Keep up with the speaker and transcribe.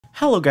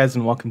Hello guys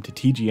and welcome to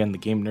TGN, the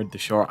Game Nerd, the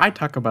show where I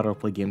talk about how to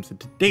play games, and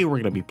today we're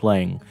going to be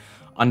playing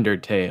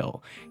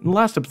Undertale. In the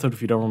last episode,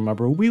 if you don't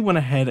remember, we went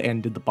ahead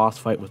and did the boss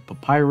fight with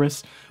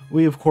Papyrus.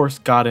 We of course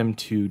got him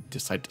to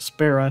decide to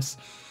spare us,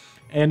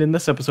 and in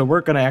this episode we're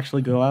going to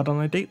actually go out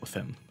on a date with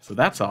him. So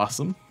that's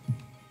awesome.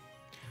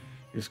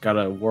 You just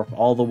gotta warp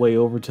all the way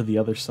over to the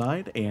other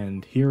side,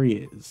 and here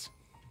he is.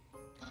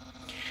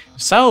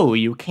 So,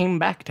 you came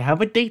back to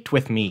have a date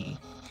with me.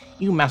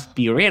 You must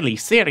be really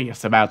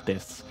serious about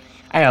this.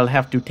 I'll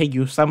have to take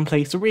you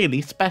someplace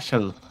really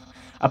special.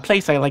 A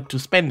place I like to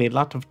spend a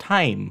lot of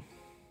time.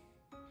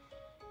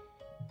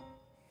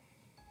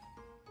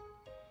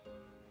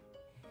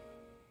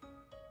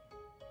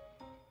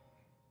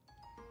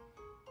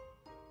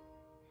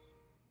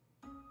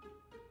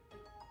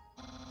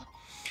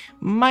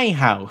 My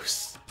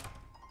house.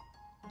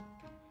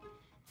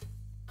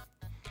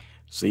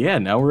 So yeah,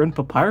 now we're in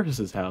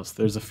Papyrus's house.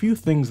 There's a few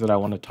things that I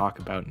want to talk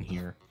about in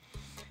here.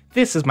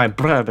 This is my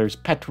brother's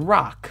pet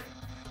rock.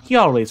 He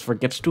always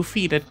forgets to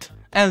feed it.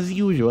 As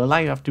usual,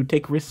 I have to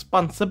take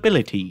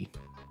responsibility.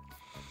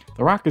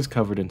 The rock is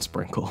covered in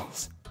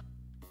sprinkles.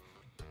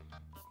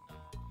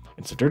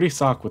 It's a dirty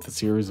sock with a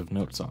series of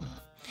notes on it.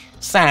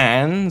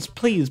 Sans,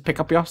 please pick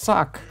up your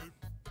sock.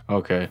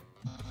 Okay.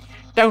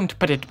 Don't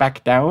put it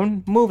back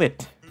down. Move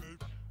it.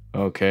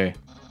 Okay.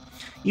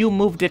 You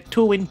moved it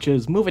 2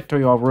 inches. Move it to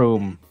your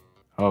room.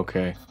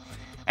 Okay.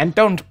 And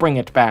don't bring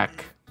it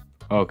back.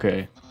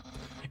 Okay.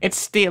 It's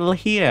still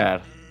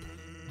here.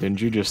 Didn't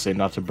you just say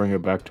not to bring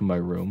it back to my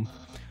room?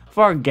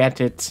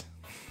 Forget it.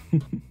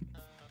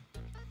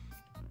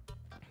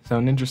 So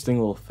an interesting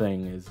little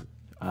thing is,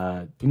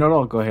 you know what,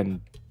 I'll go ahead and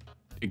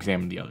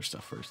examine the other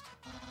stuff first.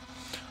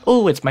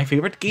 Oh, it's my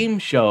favorite game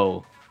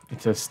show.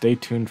 It says stay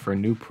tuned for a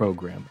new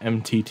program,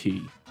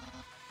 MTT.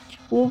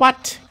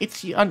 What?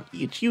 It's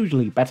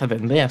usually better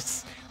than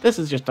this. This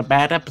is just a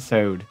bad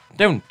episode.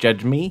 Don't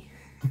judge me.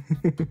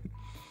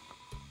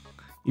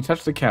 You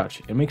touch the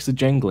couch. It makes a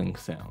jangling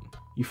sound.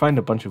 You find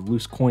a bunch of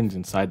loose coins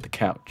inside the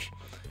couch.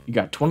 You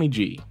got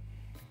 20G.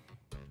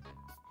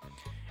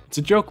 It's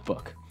a joke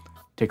book.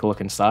 Take a look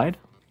inside.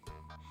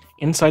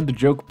 Inside the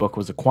joke book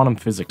was a quantum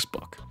physics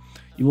book.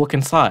 You look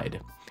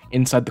inside.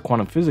 Inside the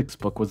quantum physics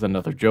book was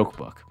another joke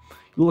book.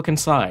 You look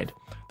inside.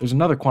 There's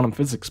another quantum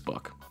physics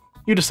book.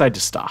 You decide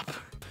to stop.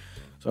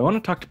 So I want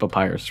to talk to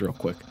Papyrus real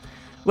quick.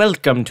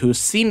 Welcome to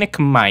Scenic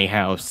My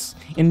House.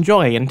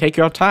 Enjoy and take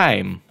your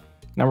time.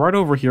 Now right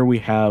over here we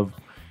have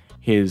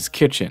his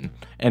kitchen,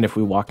 and if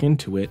we walk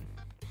into it,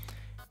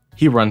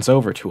 he runs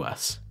over to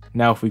us.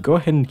 Now if we go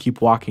ahead and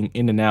keep walking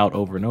in and out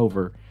over and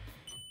over,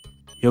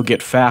 he'll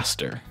get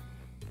faster.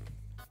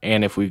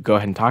 And if we go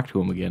ahead and talk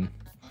to him again,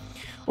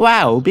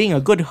 wow, being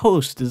a good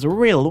host is a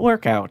real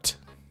workout.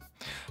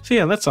 So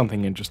yeah, that's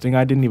something interesting.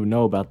 I didn't even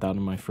know about that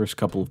in my first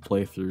couple of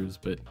playthroughs,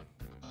 but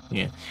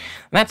yeah.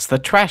 That's the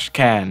trash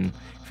can.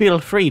 Feel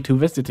free to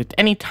visit it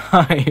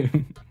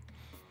anytime.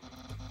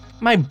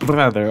 My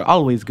brother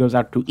always goes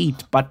out to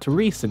eat, but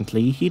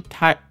recently he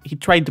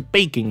tried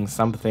baking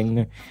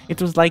something.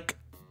 It was like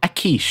a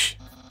quiche,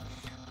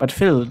 but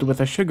filled with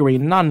a sugary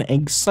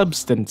non-egg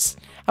substance.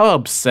 How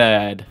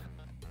absurd.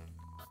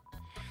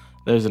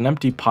 There's an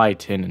empty pie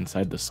tin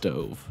inside the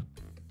stove.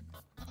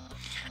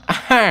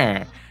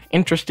 Aha!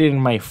 Interested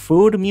in my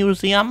food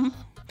museum?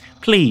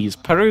 Please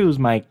peruse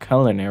my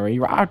culinary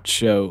art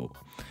show.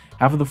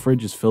 Half of the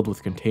fridge is filled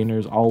with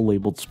containers all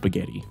labeled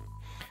spaghetti.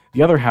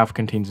 The other half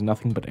contains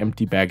nothing but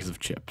empty bags of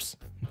chips.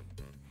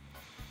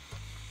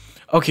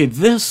 Okay,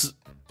 this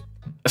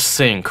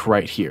sink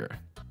right here,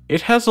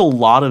 it has a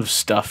lot of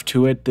stuff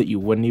to it that you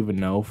wouldn't even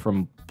know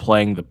from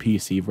playing the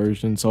PC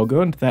version, so I'll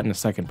go into that in a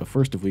second, but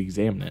first if we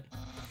examine it.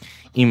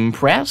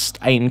 Impressed?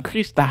 I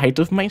increased the height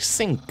of my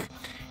sink.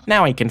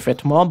 Now I can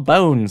fit more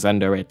bones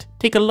under it.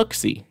 Take a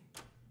look-see.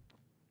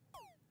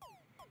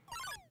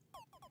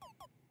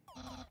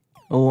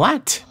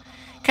 What?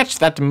 Catch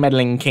that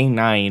meddling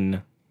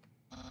canine.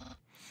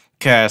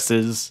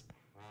 Curses.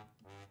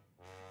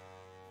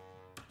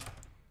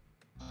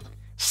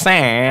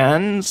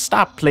 Sans,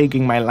 stop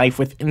plaguing my life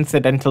with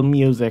incidental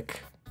music.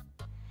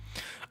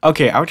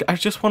 Okay, I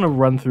just want to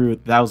run through.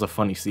 That was a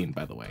funny scene,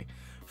 by the way.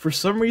 For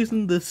some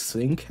reason, this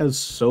sink has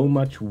so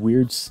much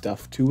weird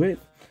stuff to it.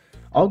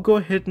 I'll go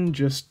ahead and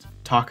just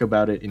talk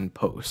about it in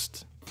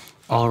post.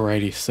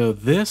 Alrighty, so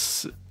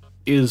this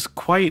is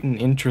quite an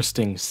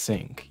interesting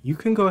sink. You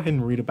can go ahead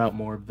and read about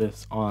more of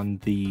this on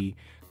the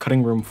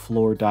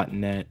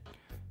cuttingroomfloor.net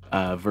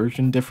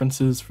version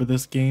differences for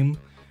this game.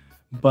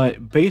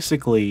 But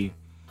basically,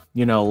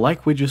 you know,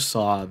 like we just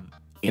saw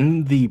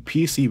in the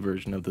PC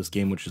version of this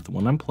game, which is the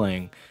one I'm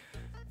playing,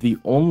 the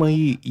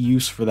only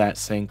use for that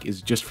sink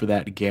is just for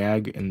that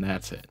gag, and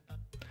that's it.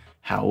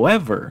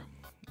 However,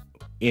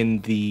 in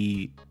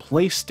the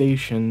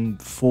PlayStation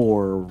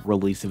 4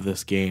 release of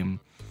this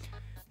game,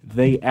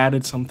 they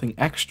added something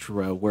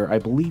extra where I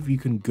believe you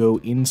can go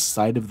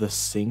inside of the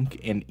sink,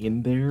 and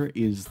in there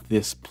is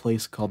this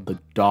place called the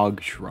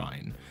Dog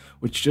Shrine,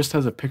 which just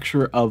has a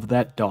picture of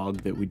that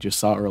dog that we just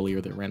saw earlier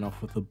that ran off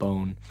with a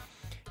bone,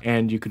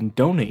 and you can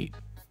donate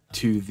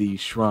to the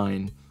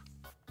shrine,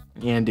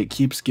 and it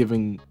keeps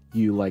giving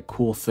you like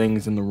cool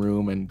things in the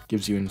room and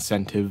gives you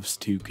incentives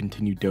to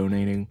continue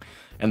donating.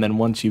 And then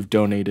once you've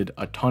donated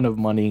a ton of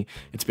money,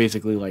 it's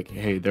basically like,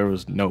 hey, there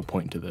was no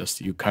point to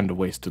this. You kind of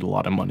wasted a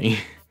lot of money.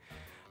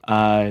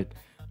 And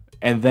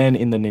then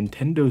in the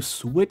Nintendo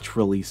Switch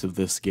release of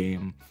this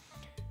game,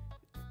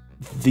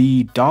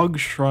 the dog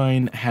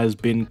shrine has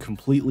been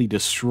completely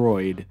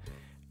destroyed,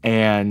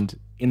 and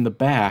in the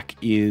back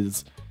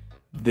is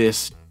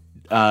this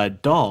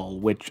doll,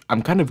 which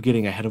I'm kind of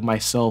getting ahead of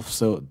myself,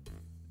 so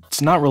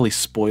it's not really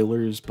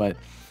spoilers, but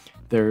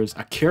there's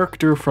a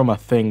character from a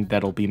thing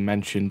that'll be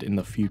mentioned in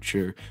the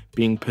future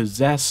being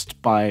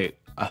possessed by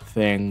a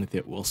thing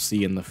that we'll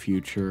see in the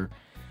future,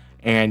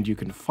 and you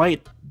can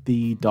fight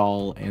the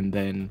doll and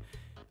then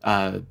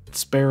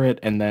spare it,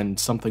 and then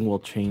something will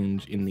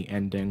change in the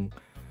ending.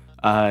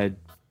 And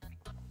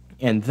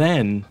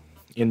then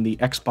in the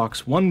Xbox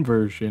One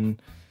version,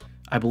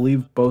 I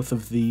believe both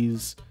of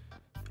these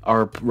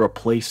are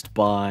replaced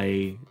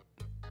by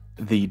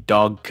the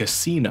Dog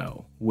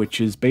Casino,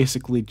 which is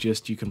basically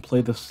just you can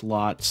play the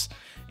slots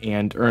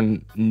and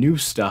earn new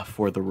stuff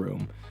for the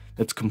room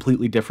that's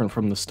completely different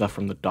from the stuff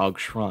from the Dog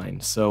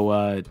Shrine.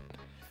 So,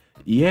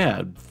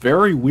 yeah,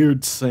 very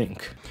weird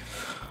sync.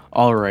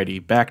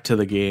 Alrighty, back to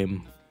the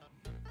game.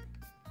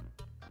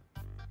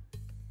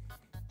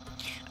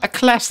 A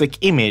classic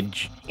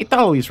image. It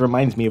always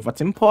reminds me of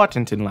what's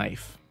important in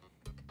life.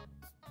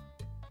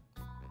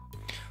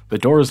 The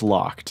door is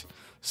locked.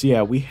 So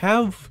yeah, we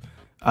have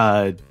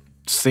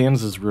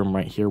Sans' room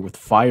right here with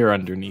fire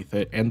underneath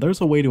it, and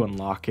there's a way to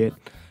unlock it.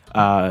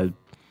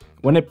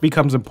 When it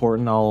becomes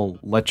important, I'll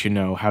let you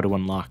know how to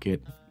unlock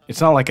it.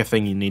 It's not like a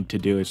thing you need to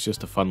do, it's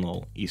just a fun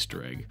little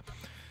Easter egg.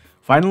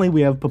 Finally,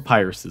 we have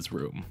Papyrus's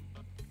room.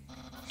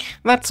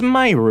 That's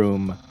my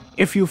room.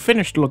 If you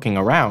finished looking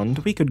around,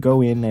 we could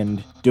go in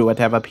and do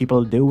whatever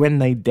people do when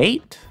they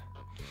date.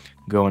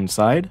 Go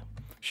inside?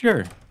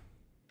 Sure.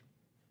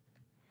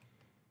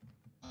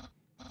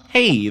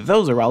 Hey,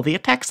 those are all the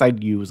attacks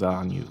I'd use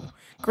on you.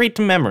 Great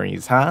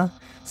memories, huh?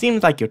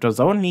 Seems like it was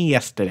only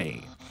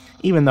yesterday,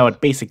 even though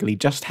it basically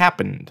just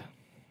happened.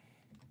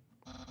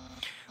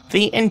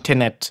 The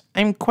internet.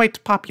 I'm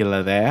quite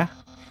popular there.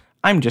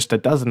 I'm just a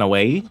dozen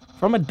away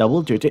from a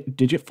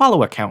double-digit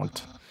follower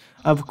count.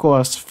 Of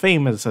course,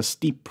 fame is a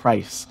steep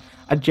price.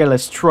 A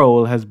jealous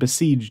troll has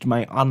besieged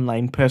my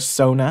online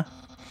persona,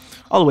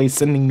 always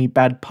sending me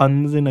bad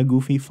puns in a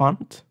goofy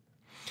font.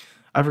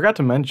 I forgot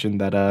to mention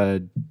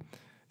that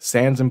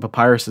Sans and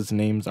Papyrus's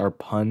names are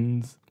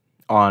puns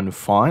on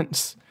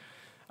fonts,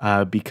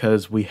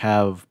 because we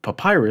have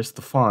Papyrus,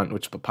 the font,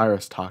 which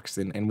Papyrus talks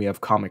in, and we have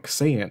Comic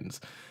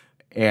Sans.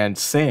 And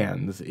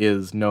Sans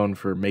is known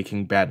for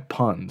making bad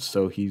puns,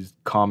 so he's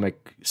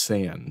Comic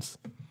Sans.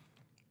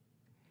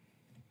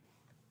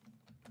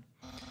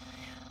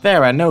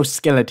 There are no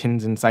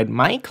skeletons inside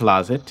my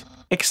closet,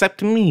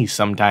 except me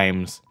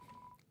sometimes.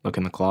 Look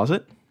in the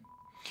closet.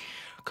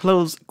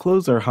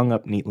 Clothes are hung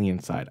up neatly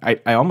inside.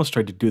 I almost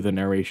tried to do the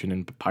narration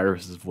in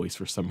Papyrus's voice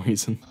for some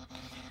reason.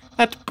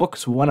 That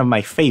book's one of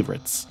my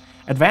favorites.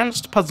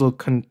 Advanced puzzle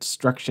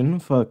construction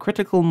for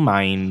critical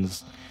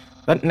minds.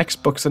 That next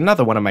book's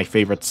another one of my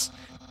favorites.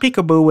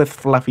 Peekaboo with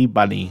Fluffy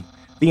Bunny.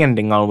 The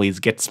ending always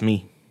gets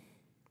me.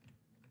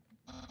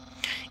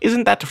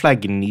 Isn't that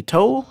flag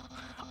neato?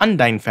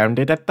 Undyne found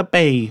it at the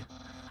bay.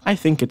 I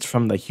think it's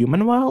from the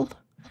human world?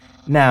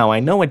 Now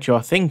I know what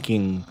you're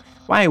thinking.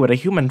 Why would a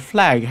human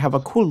flag have a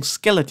cool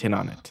skeleton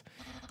on it?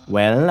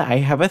 Well, I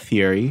have a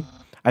theory.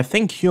 I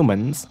think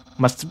humans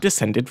must have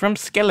descended from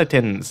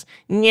skeletons.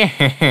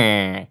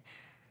 Nyeh.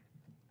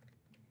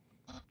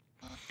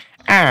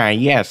 Ah,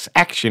 yes,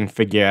 action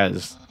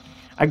figures.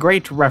 A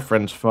great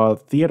reference for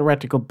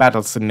theoretical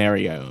battle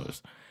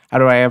scenarios. How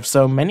do I have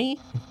so many?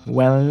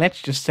 Well,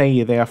 let's just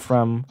say they're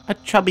from a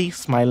chubby,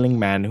 smiling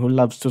man who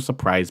loves to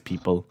surprise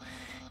people.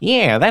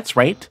 Yeah, that's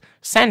right,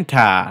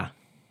 Santa.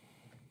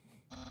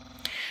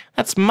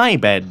 That's my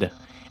bed.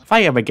 If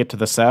I ever get to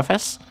the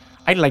surface,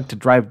 I'd like to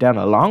drive down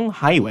a long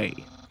highway.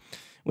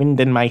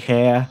 Wind in my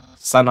hair,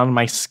 sun on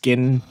my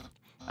skin.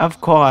 Of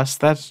course,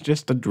 that's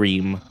just a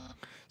dream.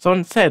 So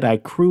instead, I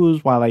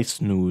cruise while I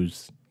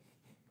snooze.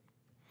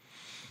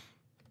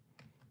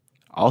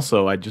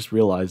 Also, I just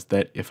realized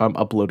that if I'm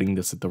uploading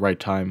this at the right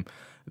time,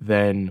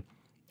 then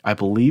I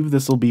believe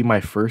this will be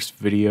my first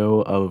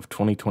video of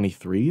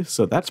 2023,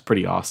 so that's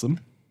pretty awesome.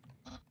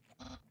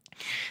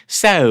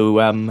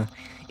 So,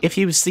 if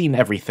you've seen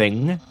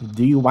everything,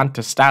 do you want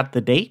to start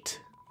the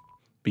date?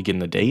 Begin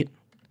the date?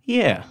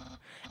 Yeah.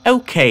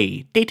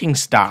 Okay, dating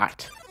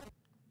start.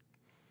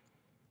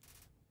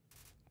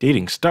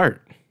 Dating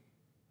start.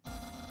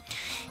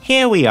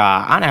 Here we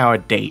are on our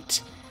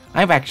date.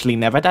 I've actually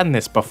never done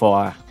this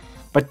before.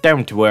 But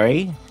don't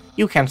worry,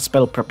 you can't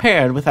spell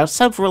prepared without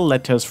several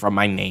letters from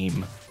my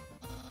name.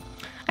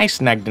 I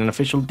snagged an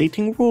official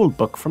dating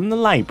rulebook from the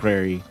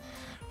library.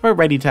 We're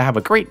ready to have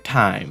a great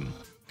time.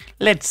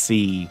 Let's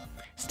see.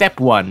 Step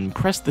 1.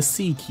 Press the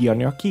C key on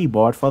your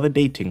keyboard for the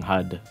dating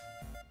HUD.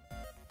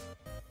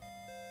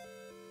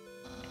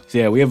 So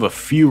yeah, we have a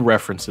few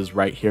references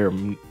right here.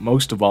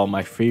 Most of all,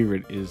 my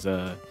favorite is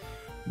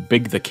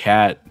Big the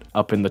Cat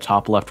up in the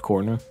top left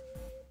corner.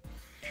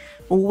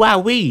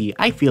 Wowee,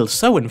 I feel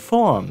so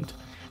informed.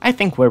 I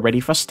think we're ready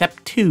for step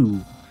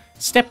 2.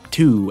 Step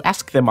 2,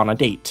 ask them on a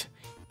date.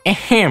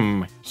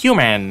 Ahem,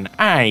 human,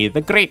 I, the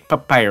great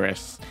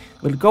Papyrus,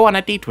 will go on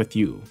a date with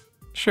you.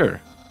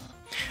 Sure.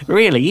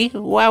 Really?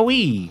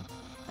 Wowee.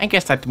 I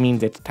guess that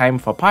means it's time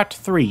for part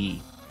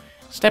 3.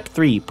 Step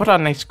 3, put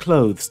on nice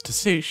clothes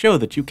to show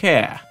that you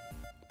care.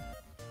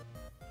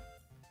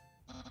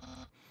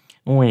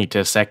 Wait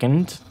a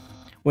second.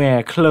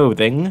 Wear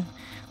clothing?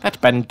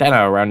 That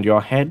bandana around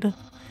your head?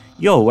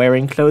 You're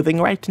wearing clothing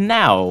right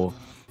now.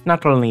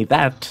 Not only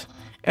that,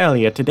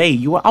 earlier today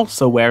you were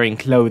also wearing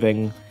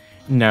clothing.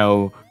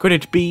 No, could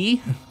it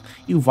be?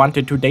 You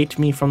wanted to date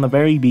me from the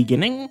very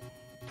beginning?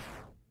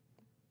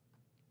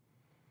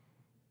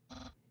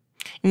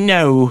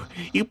 No,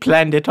 you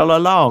planned it all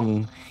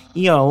along.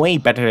 You're way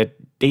better at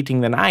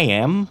dating than I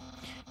am.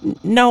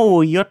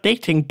 No, you're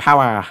dating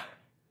power.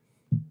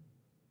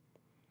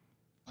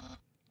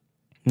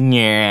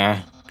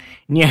 Yeah.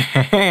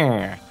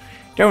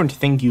 Don't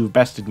think you've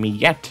bested me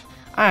yet.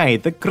 I,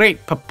 the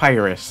great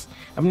Papyrus,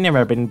 have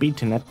never been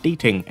beaten at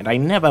dating, and I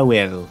never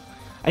will.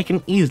 I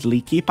can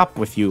easily keep up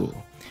with you.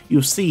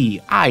 You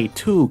see, I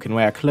too can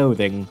wear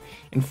clothing.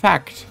 In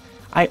fact,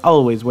 I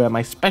always wear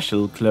my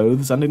special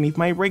clothes underneath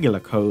my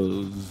regular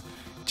clothes,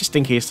 just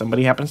in case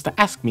somebody happens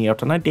to ask me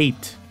out on a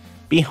date.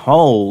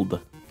 Behold!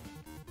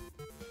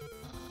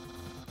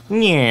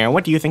 Yeah,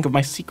 what do you think of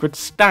my secret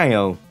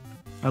style?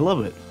 I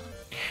love it.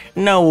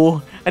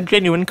 No, a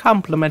genuine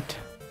compliment.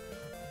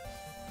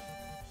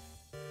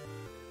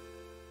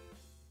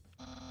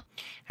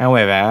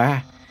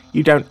 However,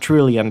 you don't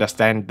truly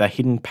understand the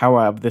hidden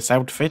power of this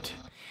outfit.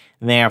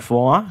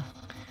 Therefore,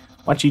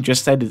 what you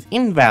just said is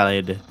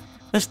invalid.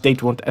 This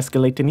date won't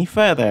escalate any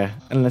further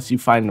unless you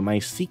find my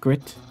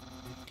secret.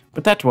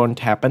 But that won't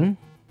happen.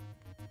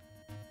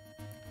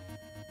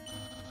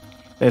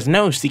 There's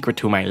no secret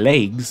to my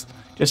legs,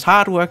 just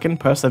hard work and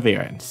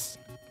perseverance.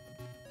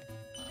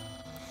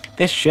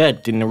 This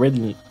shirt didn't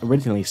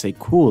originally say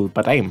cool,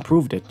 but I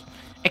improved it.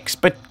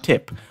 Expert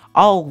tip.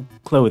 All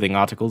clothing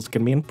articles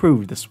can be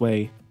improved this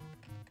way.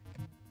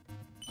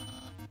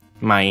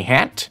 My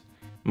hat?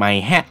 My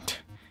hat.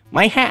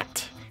 My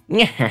hat!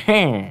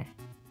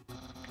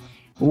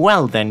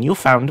 Well then, you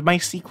found my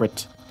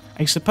secret.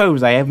 I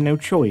suppose I have no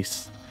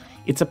choice.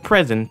 It's a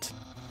present.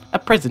 A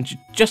present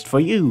just for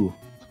you.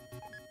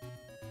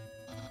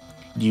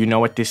 Do you know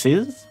what this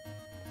is?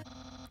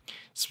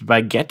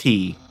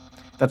 Spaghetti.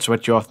 That's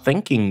what you're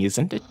thinking,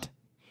 isn't it?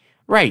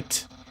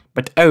 Right,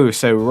 but oh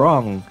so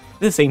wrong.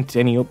 This ain't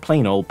any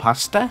plain old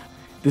pasta.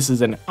 This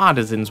is an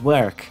artisan's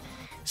work.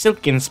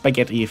 Silken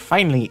spaghetti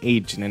finely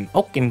aged in an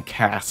oaken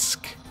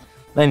cask.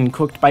 Then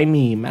cooked by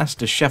me,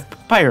 Master Chef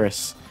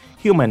Papyrus.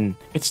 Human,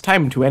 it's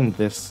time to end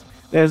this.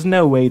 There's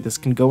no way this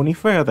can go any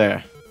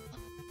further.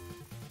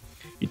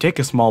 You take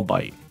a small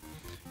bite.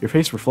 Your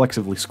face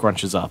reflexively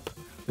scrunches up.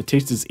 The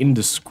taste is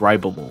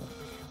indescribable.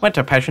 What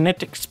a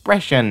passionate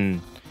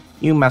expression!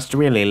 You must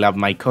really love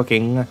my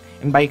cooking,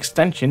 and by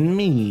extension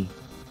me.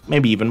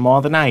 Maybe even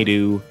more than I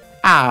do.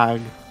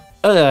 Ugh.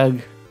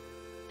 Ugh.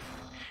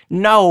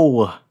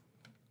 No!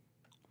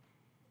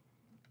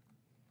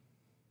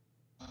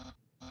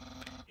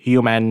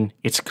 Human,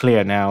 it's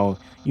clear now.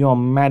 You're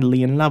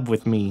madly in love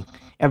with me.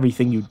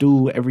 Everything you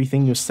do,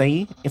 everything you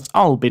say, it's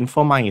all been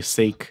for my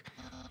sake.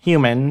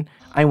 Human,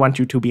 I want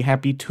you to be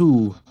happy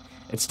too.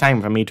 It's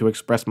time for me to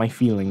express my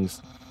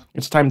feelings.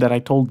 It's time that I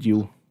told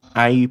you.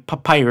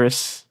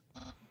 Papyrus.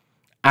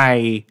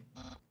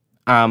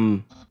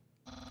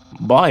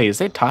 Boy, is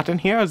it hot in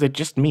here or is it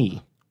just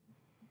me?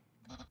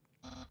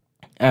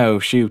 Oh,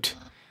 shoot.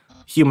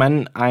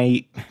 Human,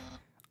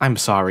 I'm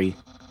sorry.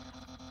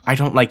 I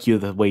don't like you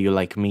the way you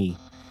like me.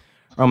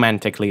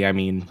 Romantically, I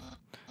mean.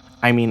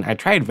 I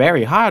tried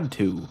very hard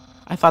to.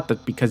 I thought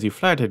that because you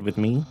flirted with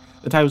me,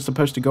 that I was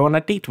supposed to go on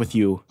a date with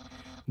you.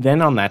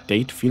 Then on that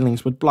date,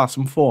 feelings would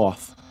blossom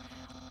forth.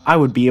 I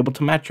would be able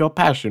to match your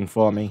passion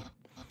for me.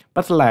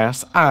 But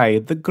alas, I,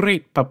 the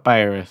great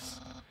Papyrus,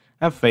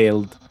 have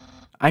failed.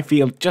 I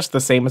feel just the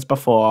same as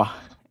before.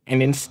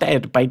 And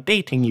instead, by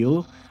dating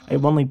you, I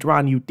have only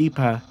drawn you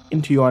deeper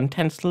into your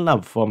intense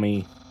love for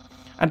me.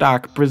 A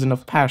dark prison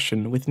of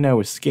passion with no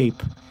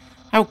escape.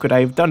 How could I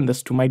have done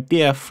this to my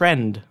dear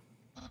friend?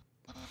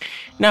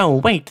 No,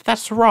 wait,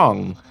 that's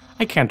wrong.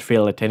 I can't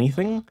fail at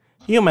anything.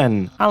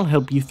 Human, I'll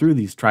help you through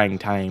these trying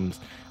times.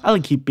 I'll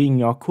keep being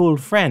your cool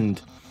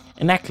friend,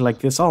 and act like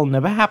this all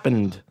never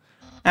happened.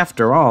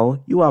 After all,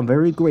 you are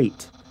very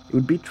great. It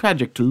would be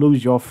tragic to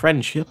lose your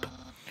friendship.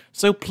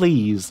 So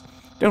please,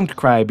 don't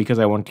cry because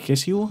I won't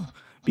kiss you,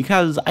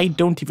 because I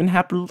don't even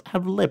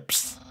have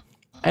lips.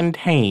 And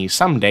hey,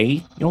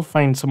 someday, you'll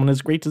find someone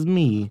as great as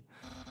me.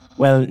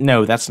 Well,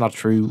 no, that's not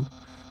true.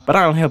 But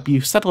I'll help you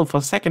settle for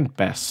second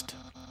best.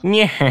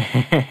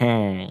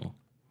 Yeah.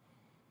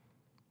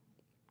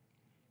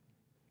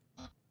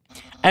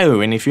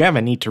 Oh, and if you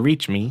ever need to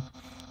reach me,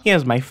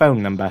 here's my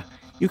phone number.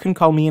 You can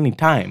call me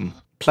anytime,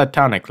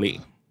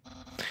 platonically.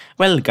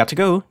 Well, gotta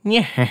go.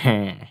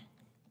 Yeah.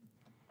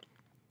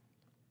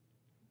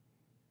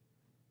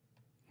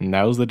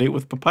 Now's the date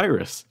with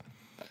Papyrus.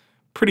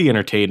 Pretty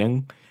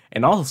entertaining.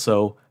 And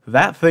also,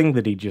 that thing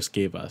that he just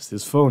gave us,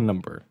 his phone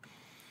number,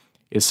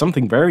 is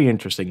something very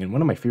interesting and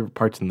one of my favorite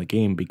parts in the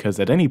game because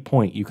at any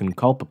point you can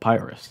call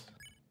Papyrus.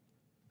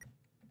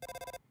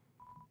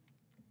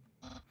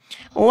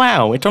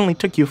 Wow, it only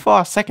took you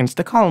 4 seconds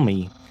to call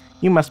me.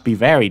 You must be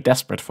very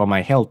desperate for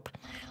my help.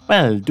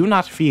 Well, do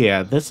not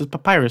fear, this is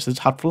Papyrus's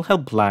Hotful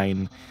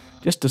helpline.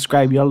 Just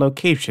describe your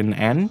location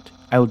and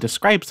I will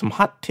describe some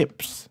hot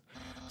tips.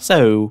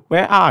 So,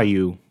 where are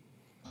you?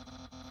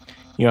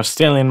 You're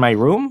still in my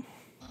room?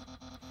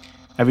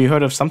 Have you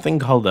heard of something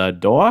called a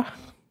door?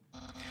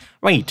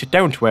 Wait,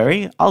 don't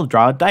worry, I'll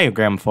draw a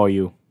diagram for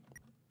you.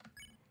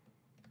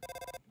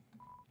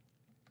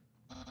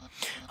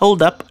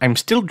 Hold up, I'm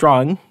still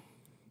drawing.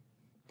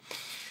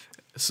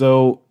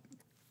 So,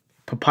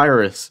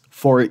 Papyrus,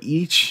 for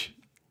each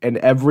and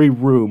every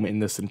room in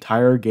this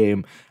entire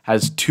game,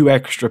 has 2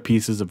 extra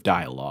pieces of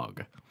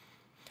dialogue.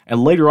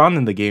 And later on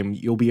in the game,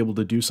 you'll be able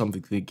to do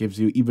something that gives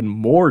you even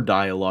more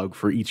dialogue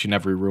for each and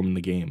every room in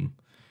the game.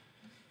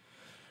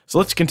 So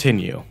let's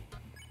continue.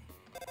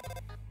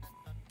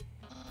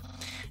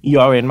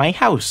 You're in my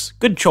house.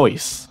 Good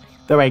choice.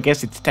 Though I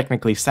guess it's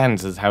technically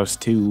Sans' house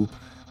too.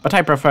 But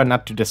I prefer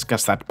not to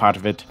discuss that part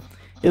of it.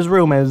 His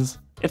room is...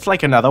 it's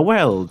like another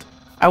world.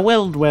 A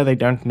world where they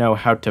don't know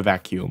how to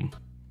vacuum.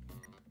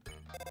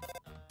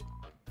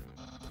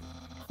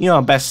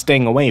 You're best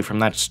staying away from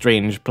that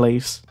strange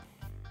place.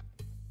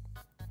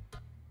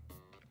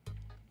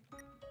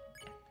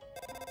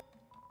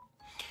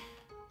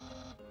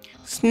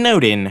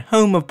 Snowdin,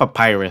 home of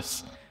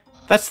Papyrus.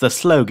 That's the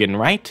slogan,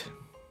 right?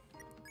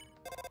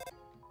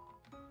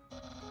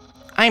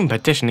 I'm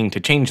petitioning to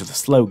change the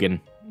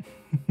slogan.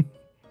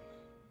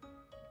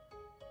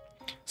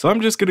 So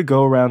I'm just gonna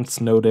go around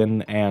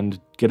Snowdin and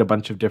get a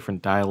bunch of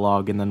different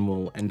dialogue and then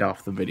we'll end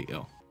off the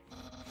video.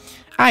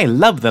 I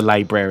love the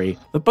library.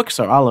 The books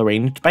are all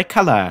arranged by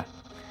color.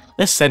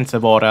 This sense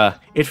of order,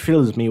 it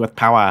fills me with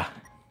power.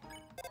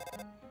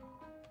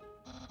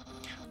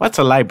 What's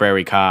a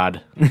library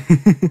card?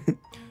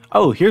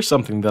 Oh, here's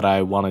something that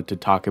I wanted to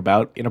talk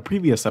about. In a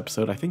previous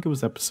episode, I think it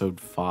was episode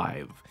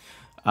 5,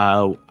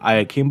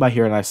 I came by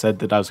here and I said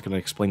that I was going to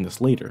explain this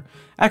later.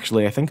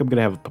 Actually, I think I'm going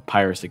to have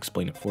Papyrus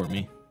explain it for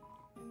me.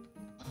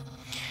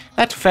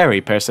 That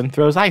fairy person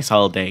throws ice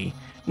all day.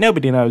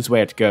 Nobody knows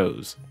where it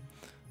goes.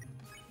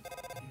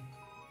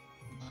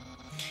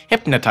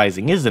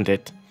 Hypnotizing, isn't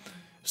it?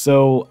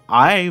 So,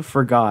 I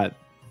forgot.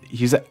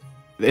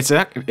 It's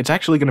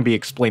actually going to be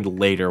explained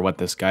later what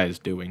this guy is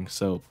doing,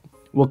 so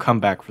we'll come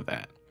back for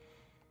that.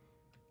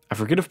 I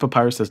forget if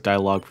Papyrus has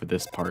dialogue for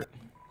this part.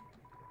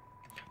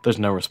 There's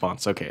no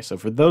response. Okay, so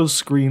for those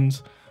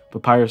screens,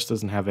 Papyrus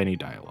doesn't have any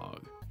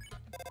dialogue.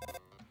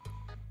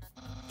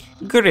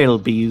 Grill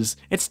bees.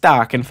 It's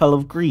dark and full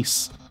of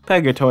grease.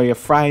 Purgatory of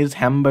fries,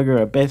 hamburger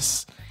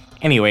abyss.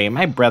 Anyway,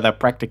 my brother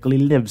practically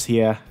lives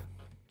here.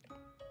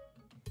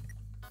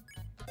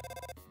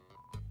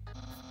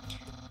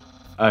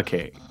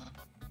 Okay.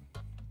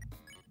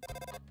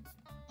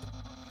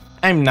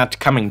 I'm not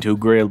coming to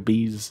grill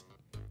bees.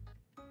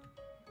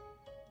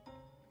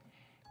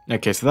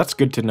 Okay, so that's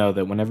good to know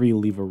that whenever you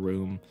leave a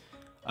room,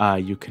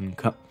 you can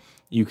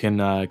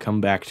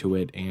come back to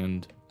it,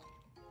 and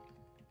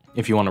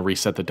if you want to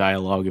reset the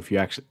dialogue if you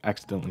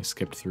accidentally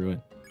skipped through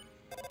it.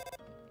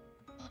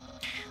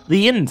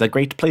 The inn's a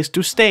great place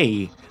to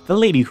stay. The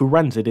lady who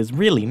runs it is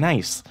really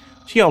nice.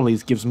 She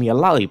always gives me a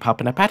lollipop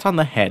and a pat on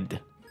the head.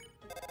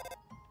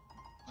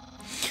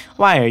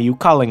 Why are you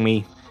calling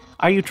me?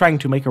 Are you trying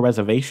to make a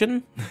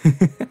reservation?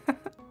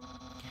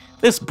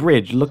 This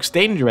bridge looks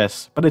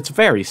dangerous, but it's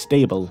very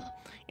stable.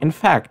 In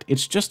fact,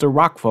 it's just a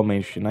rock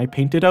formation I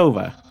painted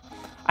over.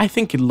 I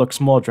think it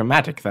looks more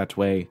dramatic that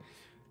way.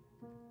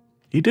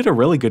 He did a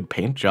really good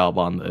paint job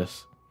on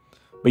this.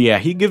 But yeah,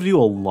 he gives you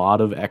a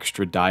lot of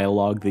extra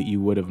dialogue that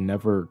you would have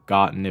never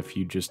gotten if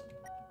you just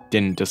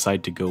didn't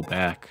decide to go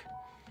back.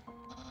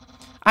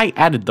 I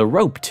added the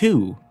rope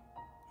too.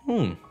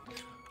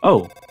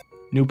 Oh,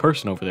 new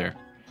person over there.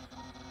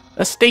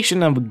 A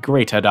station of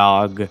Greater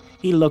Dog.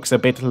 He looks a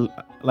bit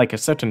like a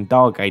certain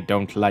dog I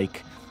don't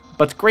like.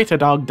 But Greater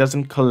Dog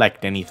doesn't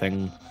collect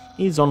anything.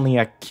 He's only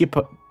a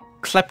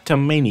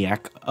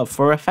kleptomaniac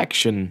for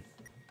affection.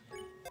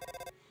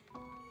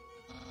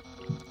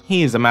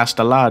 He's amassed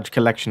a large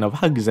collection of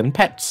hugs and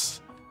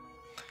pets.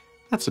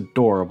 That's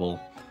adorable.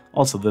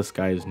 Also, this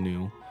guy is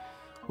new.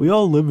 We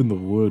all live in the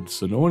woods,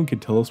 so no one can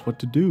tell us what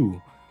to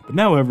do. But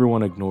now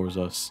everyone ignores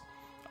us.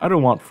 I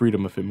don't want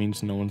freedom if it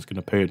means no one's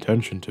gonna pay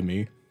attention to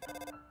me.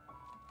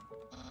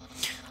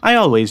 I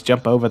always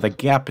jump over the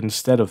gap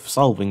instead of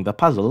solving the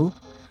puzzle.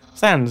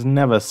 Sans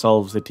never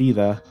solves it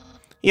either.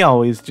 He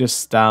always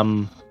just,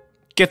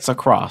 gets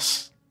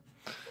across.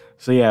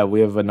 So yeah,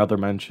 we have another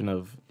mention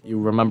of, you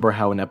remember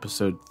how in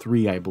episode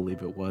 3, I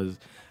believe it was,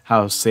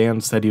 how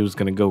Sans said he was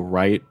gonna go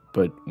right,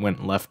 but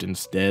went left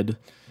instead?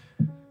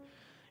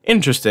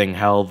 Interesting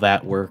how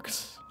that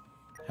works.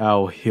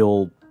 How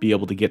he'll be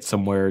able to get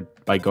somewhere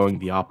by going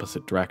the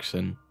opposite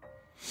direction.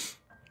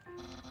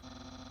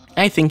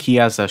 I think he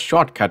has a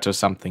shortcut or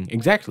something.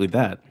 Exactly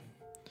that.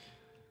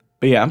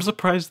 But yeah, I'm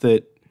surprised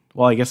that...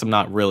 Well, I guess I'm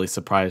not really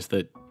surprised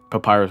that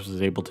Papyrus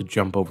was able to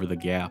jump over the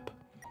gap.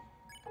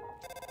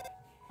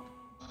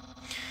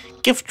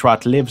 Gift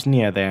Trot lives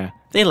near there.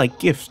 They like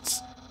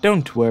gifts.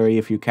 Don't worry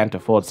if you can't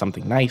afford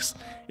something nice.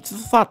 It's the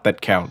thought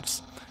that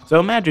counts. So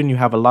imagine you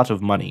have a lot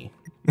of money.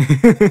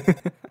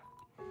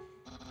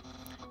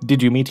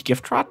 Did you meet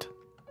Gift Trot?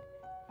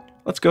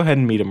 Let's go ahead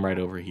and meet him right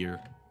over here.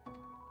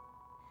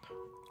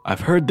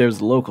 I've heard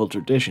there's a local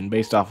tradition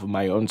based off of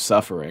my own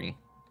suffering.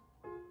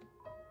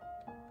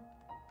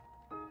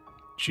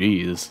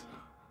 Jeez.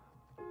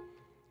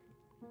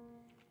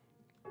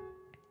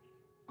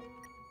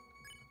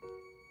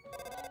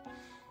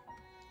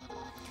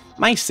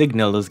 My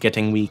signal is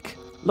getting weak.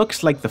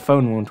 Looks like the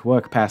phone won't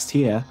work past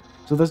here,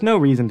 so there's no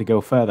reason to go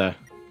further.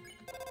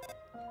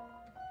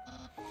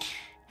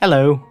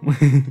 Hello.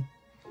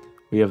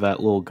 We have that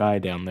little guy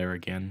down there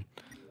again.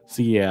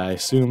 So yeah, I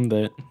assume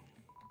that...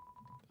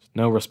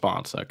 No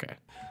response, okay.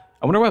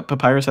 I wonder what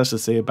Papyrus has to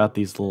say about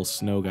these little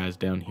snow guys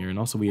down here, and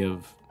also we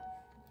have...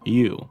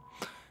 you.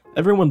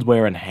 Everyone's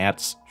wearing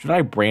hats. Should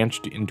I branch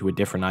into a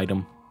different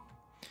item?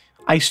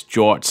 Ice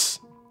jorts.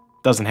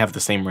 Doesn't have the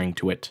same ring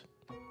to it.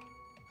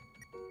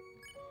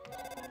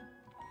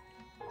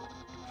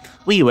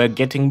 We were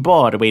getting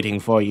bored waiting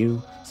for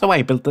you, so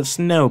I built the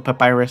snow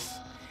Papyrus.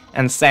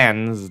 And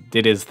Sans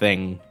did his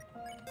thing.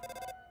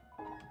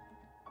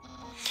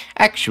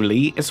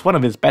 Actually, it's one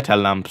of his better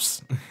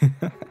lumps.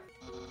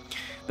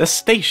 The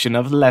station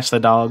of Lesser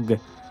Dog.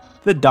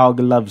 The dog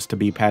loves to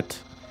be pet.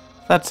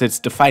 That's its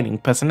defining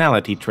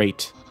personality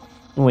trait.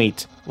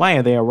 Wait, why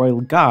are they a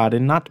royal guard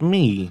and not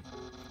me?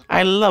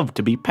 I love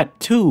to be pet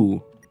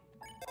too.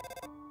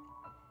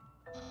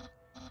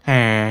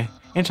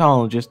 It's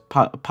all just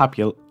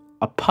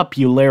a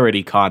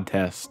popularity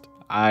contest.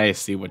 I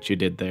see what you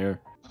did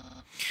there.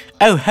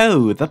 Oh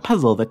ho, the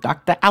puzzle that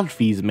Dr.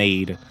 Alfie's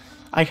made.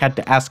 I had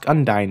to ask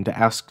Undine to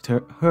ask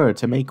her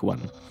to make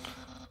one.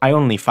 I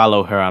only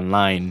follow her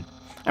online.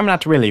 I'm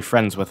not really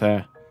friends with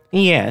her.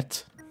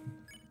 Yet.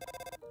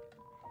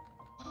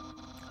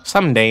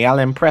 Someday I'll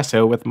impress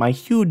her with my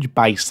huge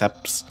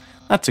biceps.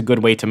 That's a good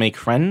way to make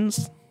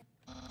friends.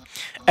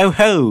 Oh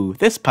ho,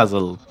 this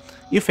puzzle.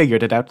 You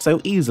figured it out so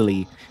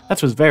easily.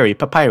 That was very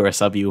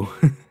Papyrus of you.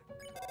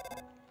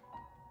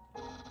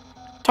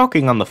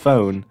 Talking on the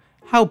phone,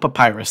 how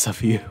Papyrus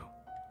of you.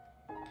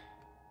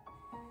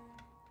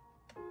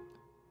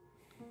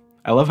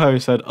 I love how he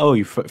said, oh,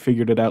 you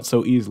figured it out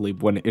so easily,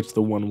 when it's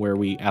the one where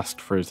we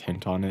asked for his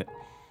hint on it.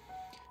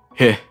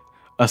 Heh,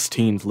 us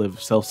teens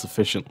live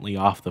self-sufficiently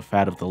off the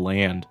fat of the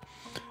land.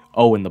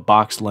 Oh, and the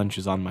box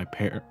lunches on my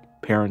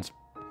parents...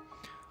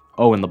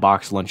 Oh, and the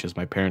box lunches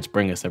my parents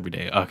bring us every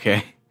day.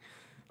 Okay.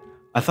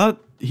 I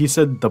thought he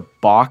said the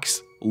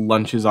box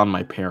lunches on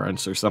my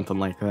parents or something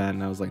like that,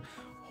 and I was like,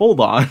 hold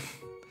on.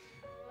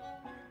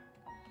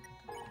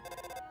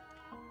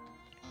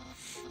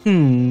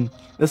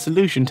 The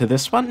solution to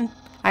this one?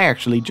 I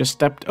actually just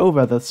stepped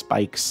over the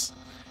spikes.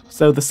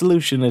 So the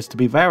solution is to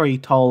be very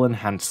tall and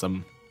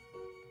handsome.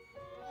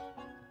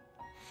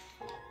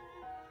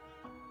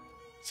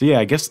 So yeah,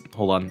 I guess,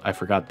 hold on, I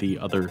forgot the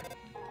other...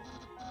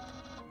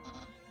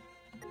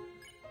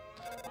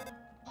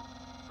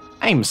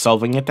 I'm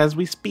solving it as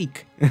we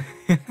speak.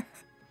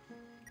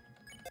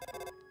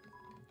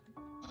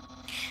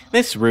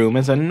 This room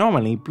is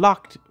normally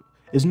blocked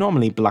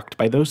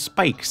by those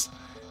spikes,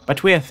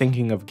 but we're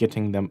thinking of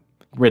getting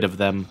rid of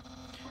them.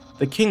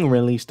 The king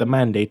released a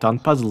mandate on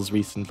puzzles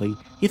recently.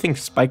 He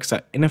thinks spikes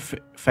are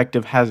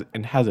ineffective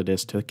and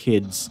hazardous to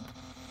kids.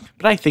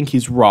 But I think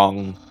he's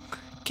wrong.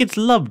 Kids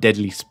love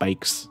deadly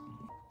spikes.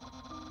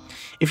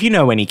 If you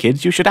know any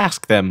kids, you should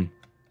ask them.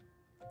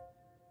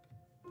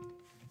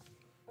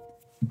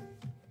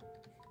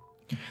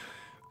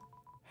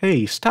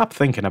 Hey, stop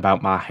thinking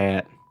about my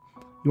hat.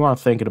 You aren't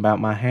thinking about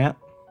my hat?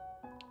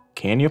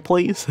 Can you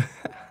please?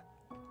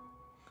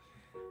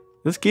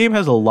 This game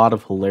has a lot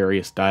of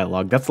hilarious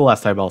dialogue. That's the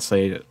last time I'll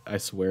say it, I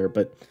swear,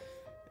 but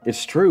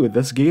it's true.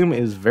 This game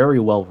is very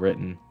well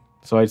written.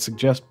 So I'd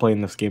suggest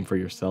playing this game for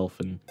yourself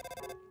and,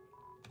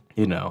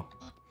 you know.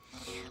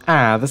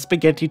 Ah, the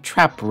spaghetti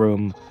trap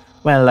room.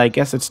 Well, I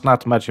guess it's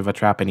not much of a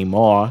trap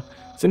anymore,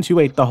 since you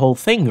ate the whole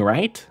thing,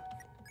 right?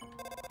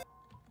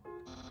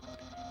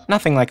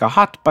 Nothing like a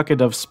hot bucket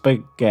of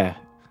spaghetti,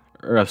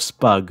 or of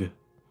spug.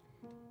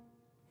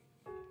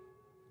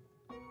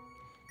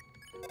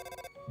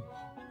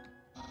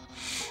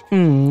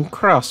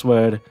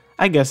 Crossword.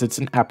 I guess it's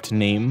an apt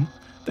name.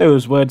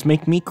 Those words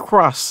make me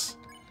cross.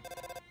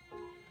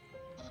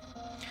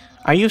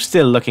 Are you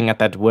still looking at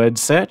that word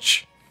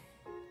search?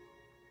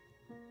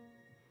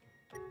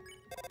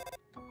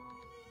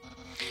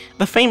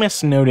 The famous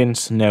Snowden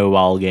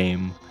Snowball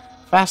game.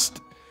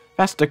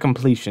 Faster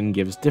completion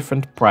gives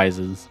different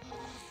prizes.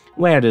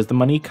 Where does the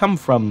money come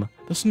from?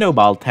 The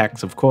snowball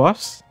tax, of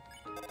course.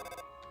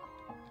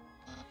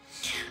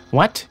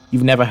 What?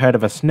 You've never heard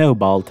of a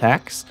snowball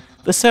tax?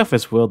 The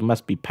surface world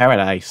must be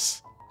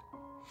paradise.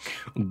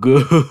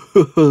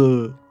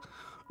 Good.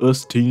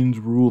 Us teens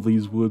rule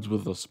these woods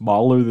with a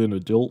smaller than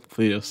adult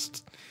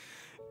fist.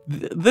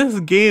 This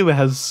game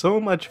has so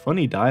much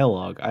funny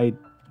dialogue.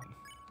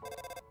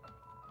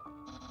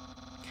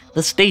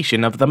 The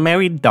station of the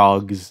married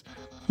dogs.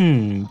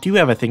 Do you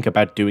ever think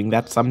about doing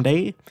that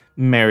someday?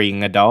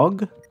 Marrying a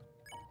dog?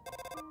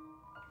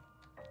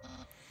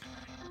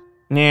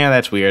 Nah,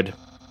 that's weird.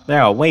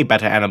 There are way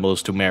better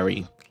animals to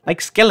marry.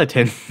 Like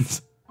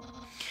skeletons.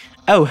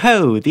 Oh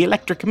ho, the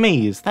electric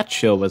maze. That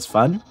sure was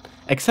fun.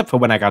 Except for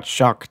when I got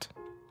shocked.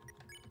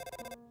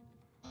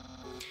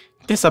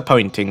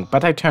 Disappointing,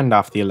 but I turned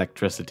off the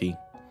electricity.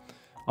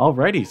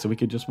 Alrighty, so we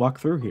could just walk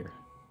through here.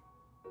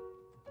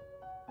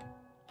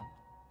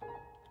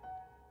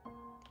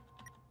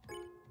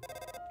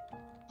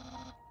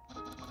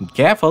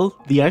 Careful,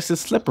 the ice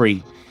is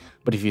slippery.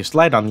 But if you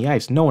slide on the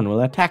ice, no one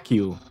will attack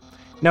you.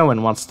 No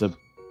one wants to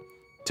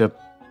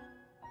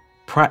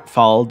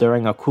pratfall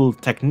during a cool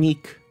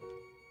technique.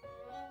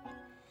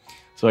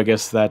 So I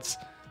guess this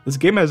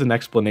game has an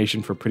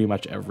explanation for pretty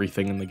much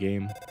everything in the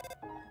game.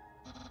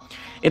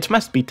 It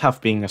must be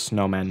tough being a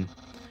snowman,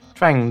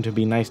 trying to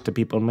be nice to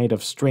people made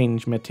of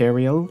strange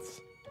materials.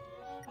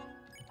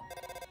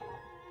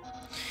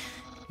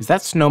 Is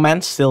that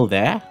snowman still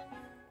there?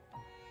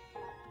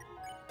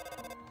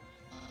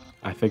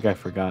 I think I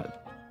forgot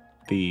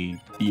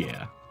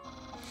yeah.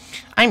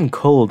 I'm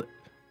cold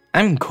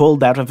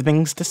out of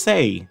things to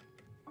say.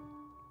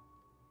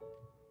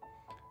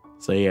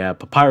 So yeah,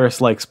 Papyrus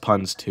likes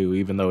puns too,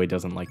 even though he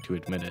doesn't like to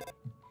admit it.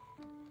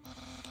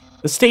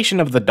 The station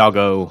of the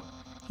doggo.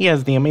 He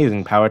has the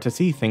amazing power to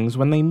see things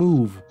when they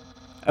move.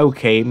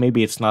 Okay,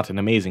 maybe it's not an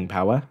amazing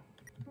power.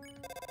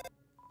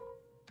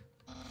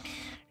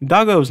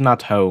 Doggo's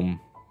not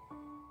home.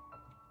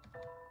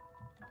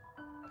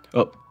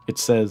 Oh, it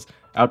says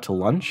out to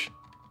lunch?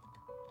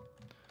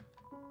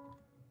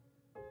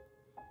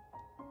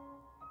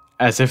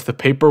 As if the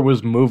paper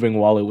was moving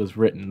while it was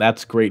written.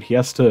 That's great. He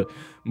has to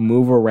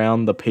move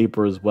around the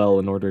paper as well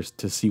in order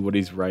to see what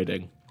he's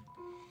writing.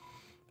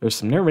 There's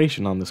some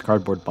narration on this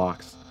cardboard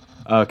box.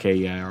 Okay,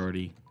 yeah, I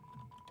already...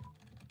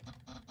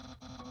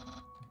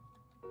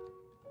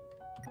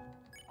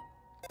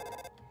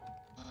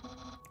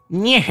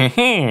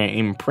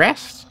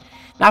 Impressed?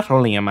 Not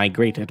only am I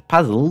great at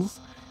puzzles,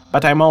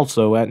 but I'm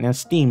also an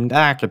esteemed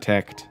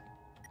architect.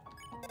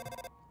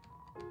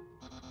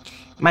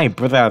 My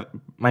brother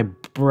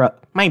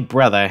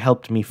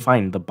helped me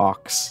find the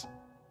box.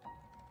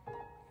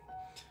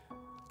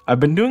 I've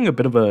been doing a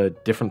bit of a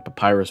different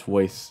Papyrus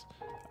voice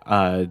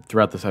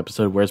throughout this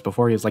episode, whereas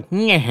before he was like,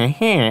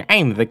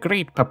 I'm the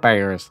great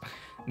Papyrus.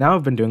 Now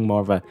I've been doing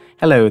more of a,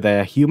 hello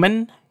there,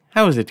 human.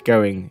 How's it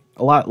going?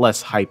 A lot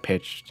less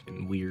high-pitched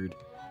and weird.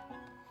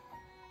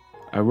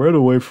 I ran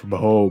away from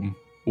home.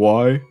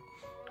 Why?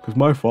 Because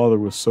my father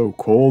was so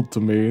cold to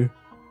me.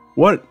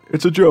 What?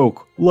 It's a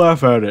joke.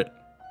 Laugh at it.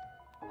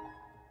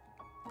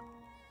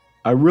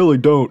 I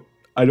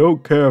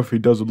don't care if he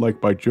doesn't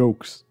like my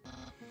jokes.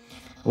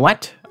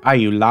 What? Are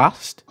you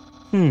lost?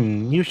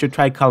 You should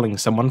try calling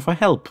someone for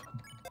help.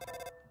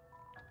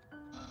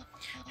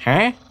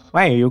 Huh?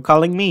 Why are you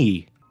calling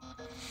me?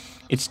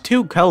 It's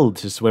too cold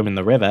to swim in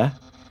the river,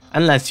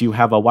 unless you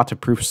have a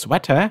waterproof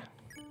sweater.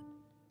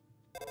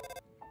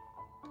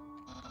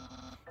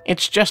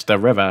 It's just a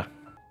river.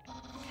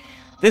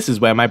 This is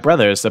where my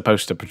brother is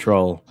supposed to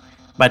patrol,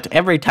 but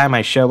every time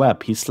I show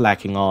up, he's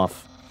slacking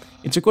off.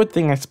 It's a good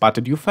thing I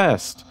spotted you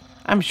first.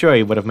 I'm sure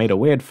he would have made a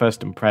weird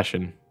first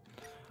impression.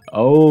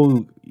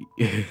 Oh...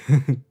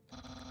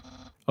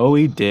 Oh,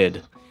 he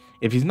did.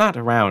 If he's not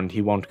around,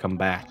 he won't come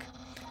back.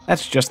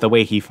 That's just the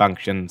way he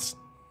functions.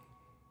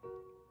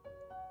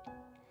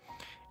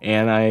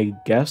 And I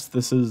guess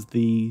this is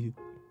the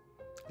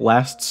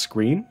last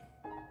screen?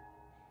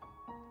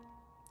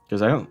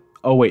 Because I don't...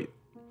 Oh, wait.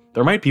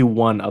 There might be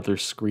one other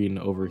screen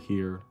over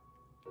here.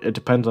 It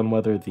depends on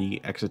whether the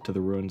exit to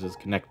the ruins is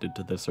connected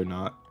to this or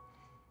not.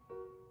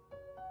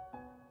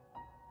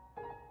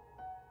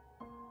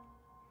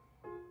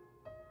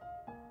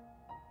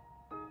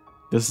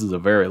 This is a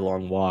very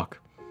long walk.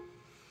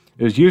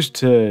 It was used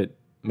to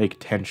make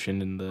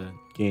tension in the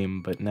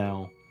game, but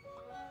now...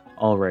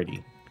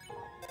 Alrighty.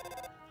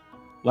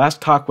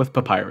 Last talk with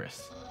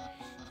Papyrus.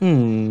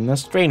 A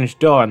strange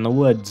door in the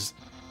woods.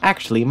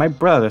 Actually, my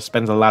brother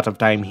spends a lot of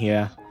time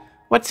here.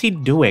 What's he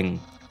doing?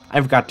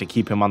 I've got to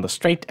keep him on the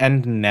straight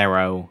and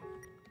narrow.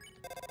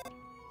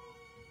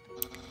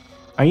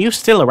 Are you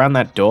still around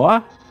that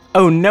door?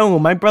 Oh no,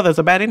 my brother's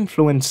a bad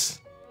influence.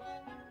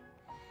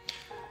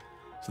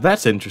 So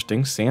that's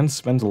interesting. Sans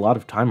spends a lot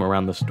of time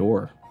around this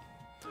door.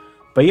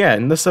 But yeah,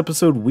 in this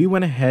episode, we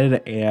went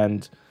ahead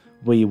and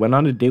we went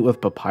on a date with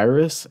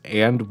Papyrus,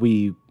 and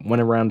we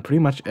went around pretty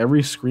much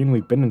every screen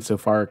we've been in so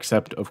far,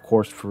 except, of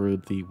course, for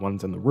the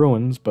ones in the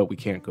ruins, but we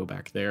can't go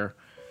back there.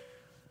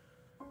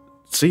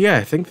 So yeah,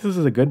 I think this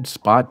is a good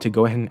spot to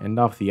go ahead and end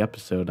off the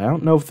episode. I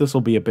don't know if this will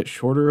be a bit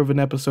shorter of an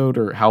episode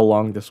or how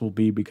long this will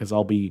be, because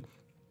I'll be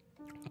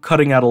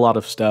cutting out a lot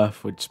of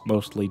stuff, which is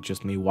mostly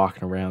just me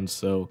walking around,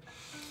 so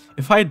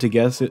if I had to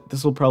guess it,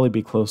 this will probably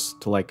be close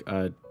to like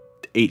a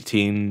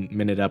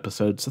 18-minute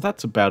episode, so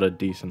that's about a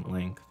decent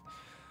length.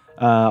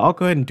 I'll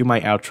go ahead and do my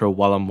outro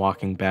while I'm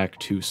walking back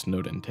to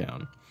Snowdin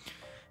Town.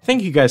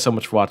 Thank you guys so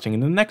much for watching.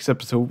 In the next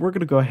episode, we're going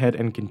to go ahead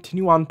and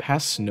continue on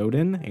past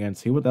Snowdin and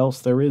see what else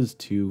there is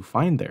to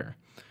find there.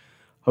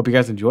 Hope you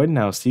guys enjoyed, and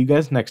I'll see you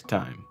guys next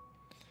time.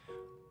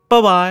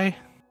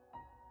 Bye-bye!